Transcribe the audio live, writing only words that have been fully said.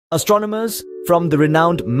Astronomers from the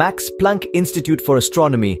renowned Max Planck Institute for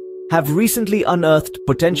Astronomy have recently unearthed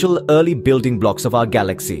potential early building blocks of our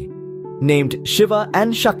galaxy. Named Shiva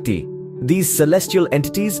and Shakti, these celestial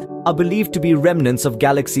entities are believed to be remnants of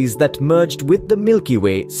galaxies that merged with the Milky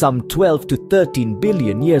Way some 12 to 13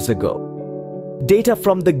 billion years ago. Data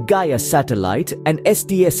from the Gaia satellite and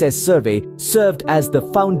SDSS survey served as the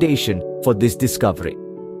foundation for this discovery.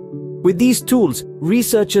 With these tools,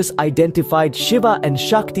 researchers identified Shiva and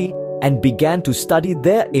Shakti and began to study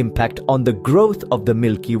their impact on the growth of the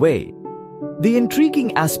Milky Way. The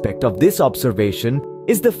intriguing aspect of this observation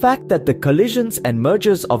is the fact that the collisions and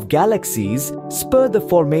mergers of galaxies spur the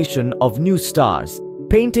formation of new stars,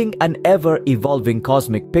 painting an ever-evolving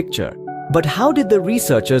cosmic picture. But how did the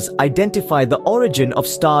researchers identify the origin of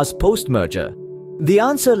stars post-merger? The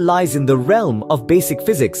answer lies in the realm of basic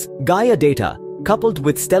physics. Gaia data, coupled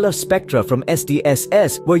with stellar spectra from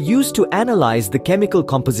SDSS, were used to analyze the chemical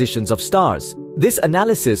compositions of stars. This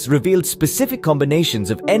analysis revealed specific combinations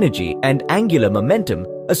of energy and angular momentum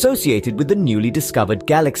associated with the newly discovered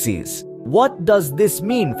galaxies. What does this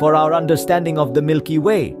mean for our understanding of the Milky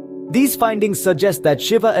Way? These findings suggest that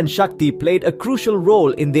Shiva and Shakti played a crucial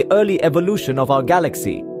role in the early evolution of our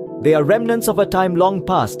galaxy. They are remnants of a time long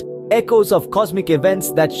past, echoes of cosmic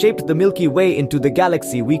events that shaped the Milky Way into the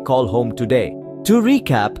galaxy we call home today. To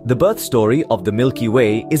recap, the birth story of the Milky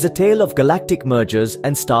Way is a tale of galactic mergers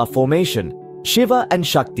and star formation. Shiva and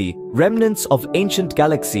Shakti, remnants of ancient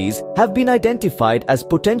galaxies, have been identified as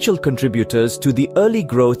potential contributors to the early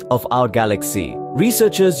growth of our galaxy.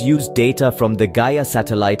 Researchers used data from the Gaia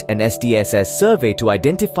satellite and SDSS survey to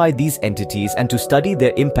identify these entities and to study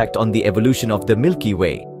their impact on the evolution of the Milky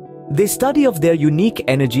Way. The study of their unique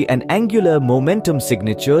energy and angular momentum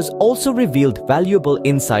signatures also revealed valuable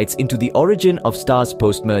insights into the origin of stars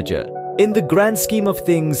post-merger. In the grand scheme of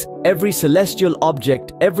things, every celestial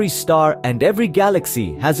object, every star, and every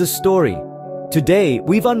galaxy has a story. Today,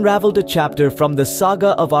 we've unraveled a chapter from the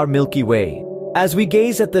saga of our Milky Way. As we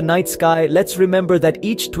gaze at the night sky, let's remember that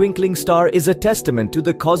each twinkling star is a testament to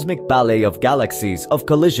the cosmic ballet of galaxies, of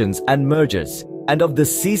collisions and mergers, and of the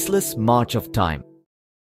ceaseless march of time.